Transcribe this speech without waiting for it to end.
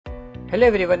Hello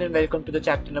everyone and welcome to the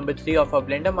chapter number 3 of our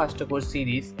Blender Master Course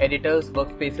series, Editors,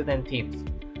 Workspaces and Themes.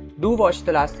 Do watch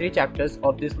the last 3 chapters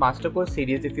of this Master Course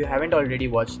series if you haven't already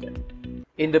watched them.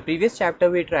 In the previous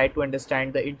chapter we tried to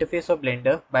understand the interface of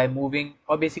Blender by moving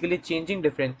or basically changing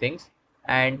different things,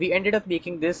 and we ended up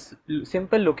making this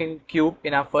simple looking cube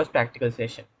in our first practical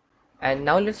session. And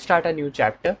now let's start a new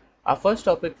chapter. Our first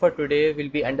topic for today will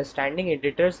be understanding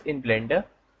editors in Blender.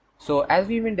 So as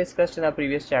we even discussed in our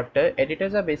previous chapter,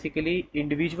 editors are basically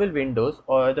individual windows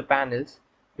or the panels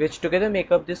which together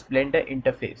make up this Blender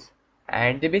interface,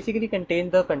 and they basically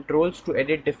contain the controls to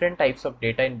edit different types of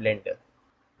data in Blender.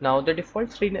 Now the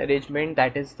default screen arrangement,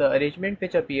 that is the arrangement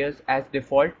which appears as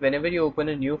default whenever you open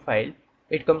a new file,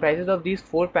 it comprises of these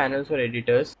 4 panels or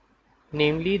editors,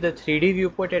 namely the 3D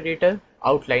viewport editor,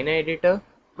 outliner editor,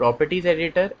 properties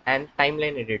editor and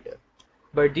timeline editor.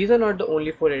 But these are not the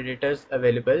only 4 editors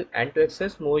available, and to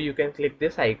access more you can click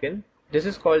this icon. This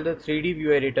is called the 3D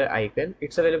view editor icon.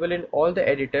 It's available in all the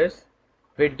editors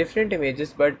with different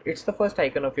images, but it's the first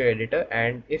icon of your editor,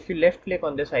 and if you left click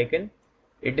on this icon,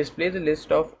 it displays a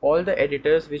list of all the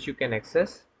editors which you can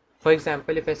access. For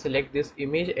example, if I select this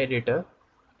image editor,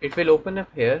 it will open up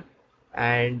here,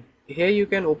 and here you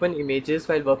can open images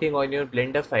while working on your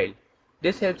Blender file.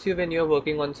 This helps you when you are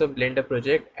working on some Blender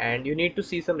project and you need to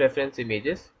see some reference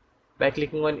images. By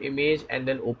clicking on image and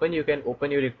then open, you can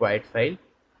open your required file.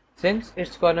 Since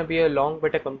it's gonna be a long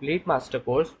but a complete master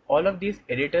course, all of these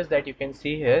editors that you can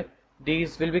see here,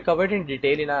 these will be covered in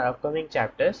detail in our upcoming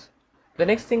chapters. The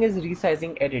next thing is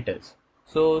resizing editors.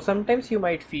 So sometimes you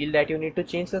might feel that you need to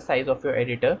change the size of your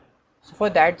editor. So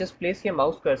for that, just place your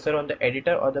mouse cursor on the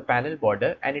editor or the panel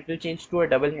border and it will change to a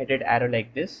double-headed arrow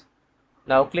like this.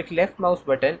 Now click left mouse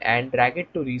button and drag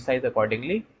it to resize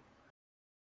accordingly.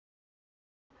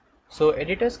 So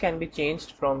editors can be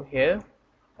changed from here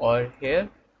or here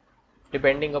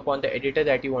depending upon the editor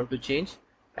that you want to change,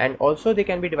 and also they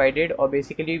can be divided or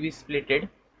basically be splitted.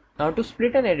 Now to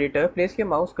split an editor, place your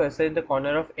mouse cursor in the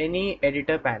corner of any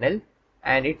editor panel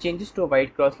and it changes to a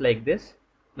white cross like this.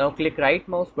 Now click right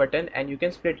mouse button and you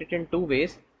can split it in 2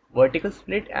 ways, vertical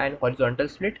split and horizontal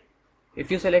split. If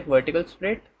you select vertical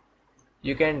split,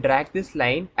 you can drag this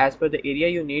line as per the area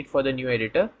you need for the new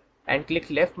editor and click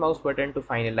left mouse button to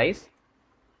finalize.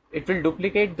 It will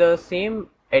duplicate the same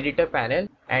editor panel,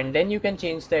 and then you can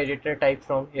change the editor type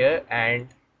from here and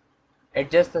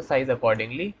adjust the size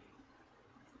accordingly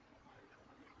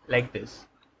like this.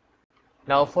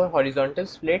 Now for horizontal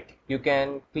split, you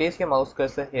can place your mouse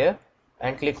cursor here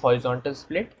and click horizontal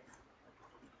split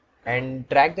and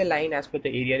drag the line as per the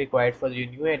area required for your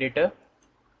new editor,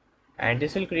 and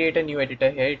this will create a new editor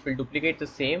here. It will duplicate the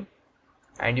same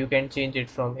and you can change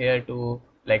it from here to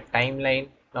like timeline.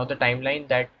 Now the timeline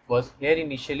that was here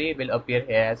initially will appear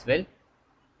here as well,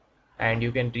 and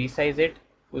you can resize it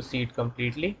to see it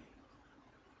completely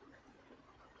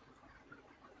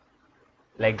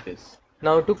like this.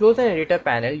 Now to close an editor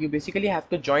panel, you basically have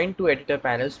to join 2 editor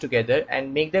panels together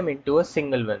and make them into a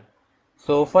single one.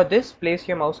 So for this, place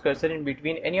your mouse cursor in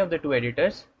between any of the 2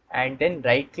 editors and then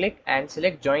right click and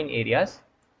select join areas.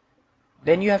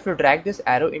 Then you have to drag this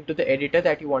arrow into the editor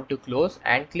that you want to close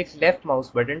and click left mouse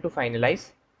button to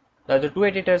finalize. Now the 2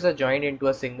 editors are joined into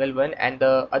a single one and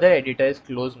the other editor is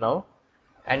closed now.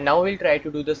 And now we'll try to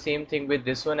do the same thing with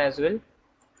this one as well.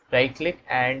 Right click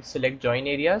and select join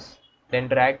areas, then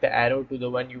drag the arrow to the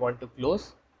one you want to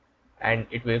close and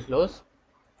it will close.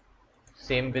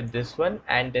 Same with this one,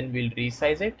 and then we'll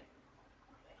resize it.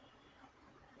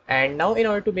 And now in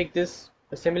order to make this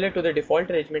similar to the default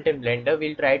arrangement in Blender,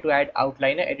 we'll try to add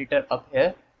outliner editor up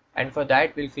here, and for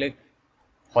that we'll click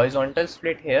horizontal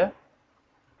split here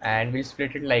and we'll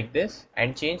split it like this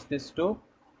and change this to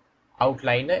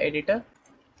outliner editor,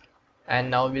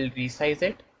 and now we'll resize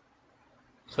it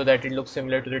so that it looks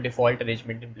similar to the default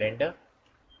arrangement in Blender.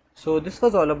 So this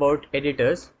was all about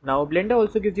editors. Now Blender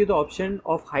also gives you the option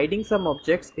of hiding some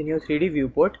objects in your 3D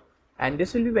viewport, and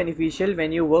this will be beneficial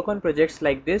when you work on projects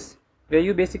like this where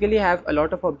you basically have a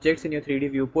lot of objects in your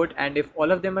 3D viewport, and if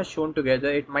all of them are shown together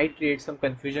it might create some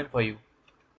confusion for you.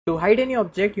 To hide any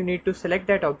object, you need to select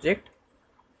that object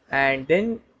and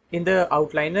then in the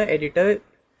outliner editor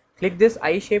click this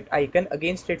eye-shaped icon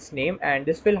against its name, and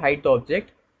this will hide the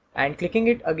object, and clicking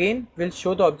it again will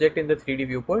show the object in the 3D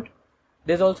viewport.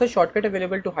 There's also a shortcut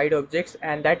available to hide objects,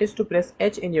 and that is to press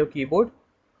H in your keyboard,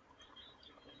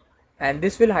 and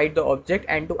this will hide the object,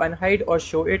 and to unhide or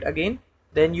show it again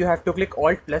then you have to click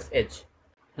Alt plus H.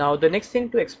 Now the next thing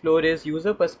to explore is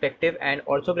user perspective and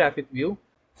orthographic view.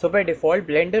 So by default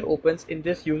Blender opens in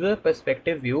this user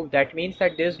perspective view. That means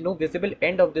that there is no visible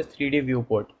end of this 3D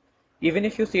viewport. Even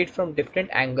if you see it from different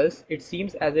angles, it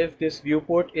seems as if this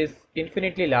viewport is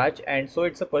infinitely large, and so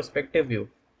it's a perspective view.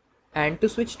 And to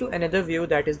switch to another view,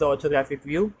 that is the orthographic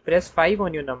view, press 5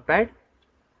 on your numpad.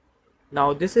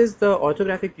 Now this is the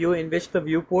orthographic view in which the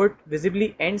viewport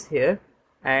visibly ends here,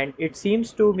 and it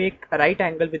seems to make a right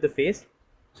angle with the face.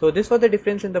 So this was the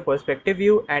difference in the perspective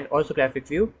view and orthographic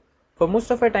view. For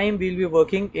most of our time we will be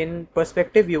working in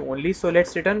perspective view only, so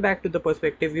let's return back to the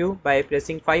perspective view by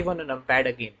pressing 5 on a numpad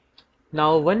again.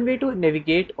 Now one way to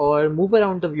navigate or move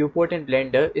around the viewport in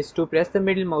Blender is to press the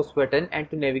middle mouse button and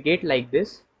to navigate like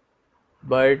this.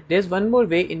 But there's one more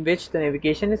way in which the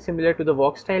navigation is similar to the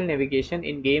walk style navigation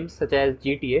in games such as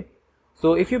GTA.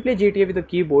 So if you play GTA with a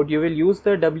keyboard, you will use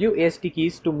the WASD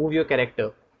keys to move your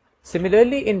character.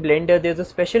 Similarly in Blender, there's a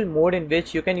special mode in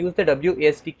which you can use the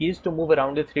WASD keys to move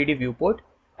around the 3D viewport,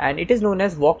 and it is known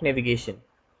as walk navigation.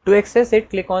 To access it,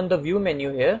 click on the view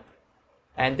menu here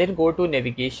and then go to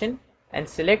navigation and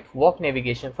select walk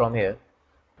navigation from here.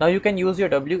 Now you can use your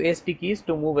WASD keys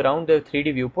to move around the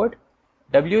 3D viewport.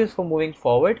 W is for moving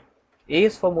forward, A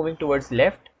is for moving towards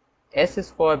left, S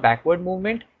is for backward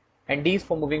movement, and D is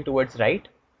for moving towards right.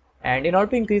 And in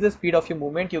order to increase the speed of your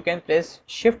movement, you can press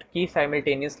Shift key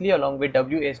simultaneously along with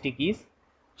WASD keys.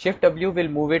 Shift W will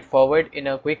move it forward in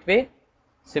a quick way.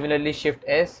 Similarly, Shift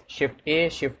S, Shift A,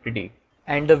 Shift D.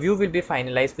 And the view will be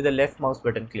finalized with the left mouse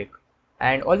button click.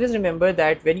 And always remember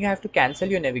that when you have to cancel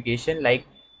your navigation, like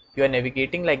you are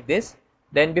navigating like this,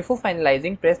 then before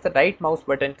finalizing, press the right mouse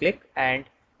button click and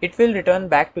it will return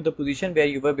back to the position where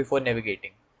you were before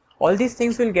navigating. All these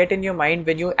things will get in your mind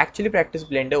when you actually practice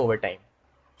Blender over time.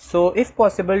 So if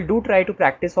possible, do try to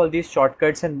practice all these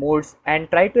shortcuts and modes and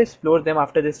try to explore them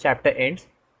after this chapter ends.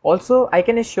 Also, I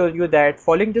can assure you that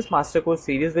following this master course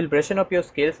series will brush up your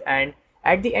skills, and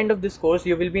at the end of this course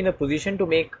you will be in a position to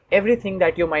make everything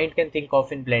that your mind can think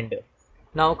of in Blender.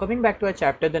 Now coming back to our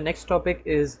chapter, the next topic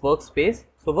is workspace.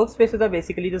 So workspaces are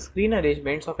basically the screen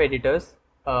arrangements of editors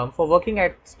for working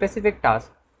at specific tasks.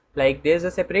 Like there's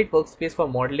a separate workspace for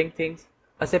modeling things,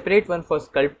 a separate one for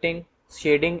sculpting,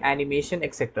 shading, animation,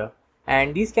 etc.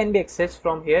 And these can be accessed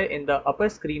from here in the upper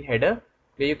screen header,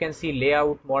 where you can see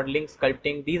layout, modeling,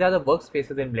 sculpting. These are the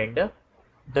workspaces in Blender.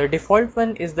 The default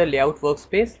one is the layout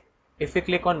workspace. If we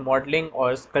click on modeling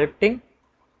or sculpting,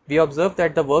 we observe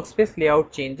that the workspace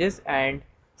layout changes, and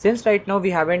since right now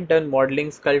we haven't done modeling,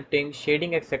 sculpting,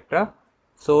 shading, etc.,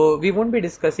 so we won't be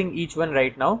discussing each one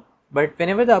right now, but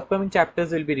whenever the upcoming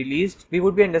chapters will be released, we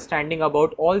would be understanding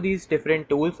about all these different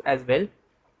tools as well.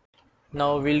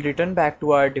 Now we'll return back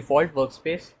to our default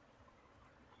workspace.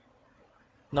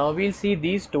 Now we'll see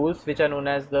these tools which are known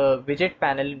as the widget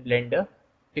panel in Blender.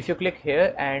 If you click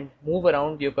here and move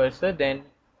around your cursor, then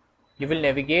you will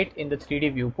navigate in the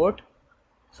 3D viewport.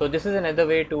 So this is another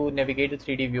way to navigate the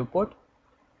 3D viewport,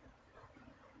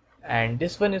 and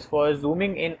this one is for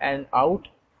zooming in and out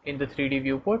in the 3D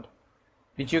viewport,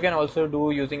 which you can also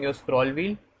do using your scroll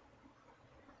wheel.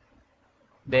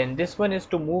 Then this one is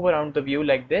to move around the view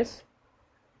like this,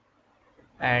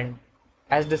 and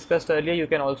as discussed earlier, you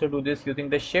can also do this using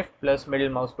the Shift plus middle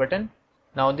mouse button.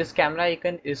 Now this camera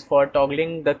icon is for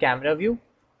toggling the camera view,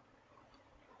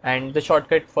 and the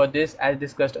shortcut for this, as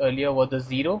discussed earlier, was the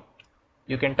 0.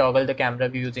 You can toggle the camera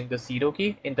view using the 0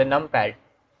 key in the numpad.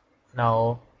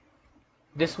 Now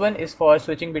this one is for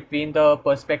switching between the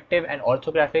perspective and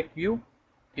orthographic view.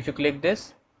 If you click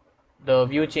this, the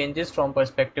view changes from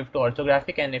perspective to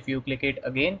orthographic, and if you click it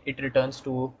again, it returns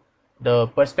to the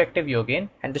perspective view again,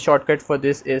 and the shortcut for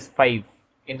this is 5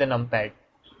 in the numpad.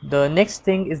 The next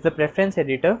thing is the preference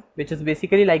editor, which is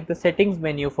basically like the settings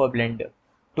menu for Blender.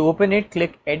 To open it,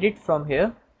 click edit from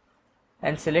here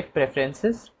and select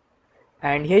preferences.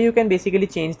 And here you can basically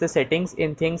change the settings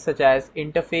in things such as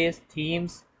interface,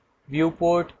 themes,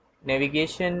 viewport,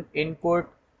 navigation, input,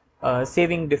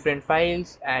 saving different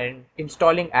files, and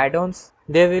installing add-ons.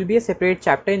 There will be a separate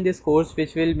chapter in this course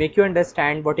which will make you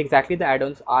understand what exactly the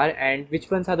add-ons are and which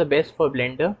ones are the best for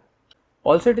Blender.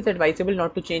 Also, it is advisable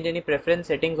not to change any preference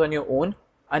settings on your own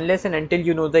unless and until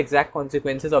you know the exact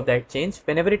consequences of that change.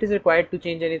 Whenever it is required to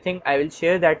change anything, I will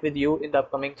share that with you in the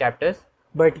upcoming chapters.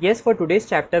 But yes, for today's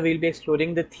chapter we will be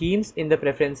exploring the themes in the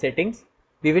preference settings.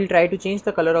 We will try to change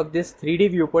the color of this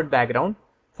 3D viewport background.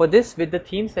 For this, with the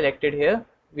theme selected here,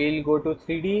 we will go to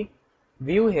 3D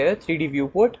view here, 3D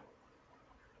viewport,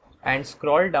 and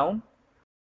scroll down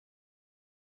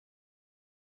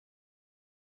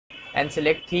and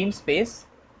select theme space,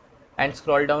 and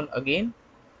scroll down again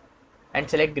and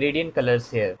select gradient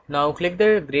colors here. Now click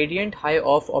the gradient high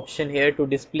off option here to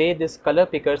display this color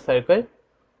picker circle.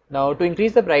 Now to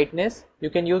increase the brightness, you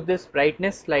can use this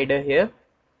brightness slider here,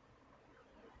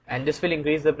 and this will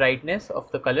increase the brightness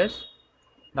of the colors.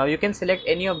 Now you can select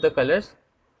any of the colors,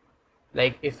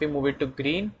 like if we move it to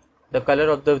green, the color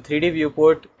of the 3D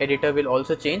viewport editor will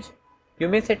also change. You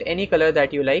may set any color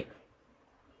that you like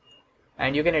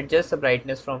and you can adjust the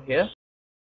brightness from here.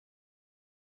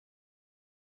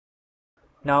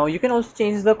 Now you can also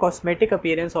change the cosmetic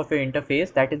appearance of your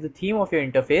interface, that is the theme of your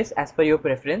interface, as per your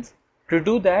preference. To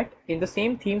do that, in the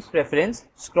same themes preference,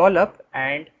 scroll up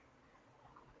and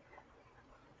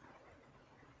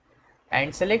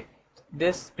select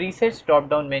this presets drop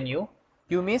down menu.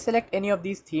 You may select any of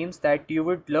these themes that you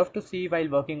would love to see while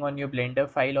working on your Blender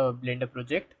file or Blender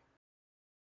project.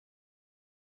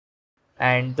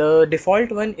 And the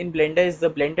default one in Blender is the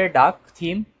Blender Dark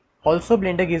theme. Also,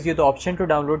 Blender gives you the option to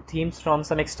download themes from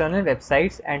some external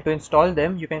websites, and to install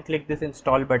them you can click this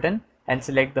install button and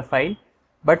select the file.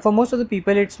 But for most of the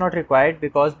people it's not required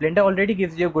because Blender already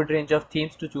gives you a good range of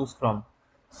themes to choose from.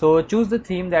 So choose the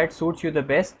theme that suits you the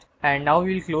best, and now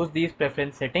we will close these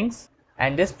preference settings.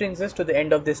 And this brings us to the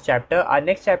end of this chapter. Our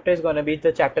next chapter is going to be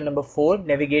the chapter number 4,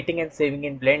 navigating and saving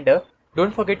in Blender.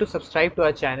 Don't forget to subscribe to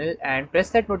our channel and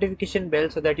press that notification bell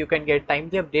so that you can get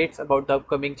timely updates about the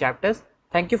upcoming chapters.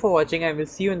 Thank you for watching and we'll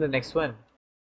see you in the next one.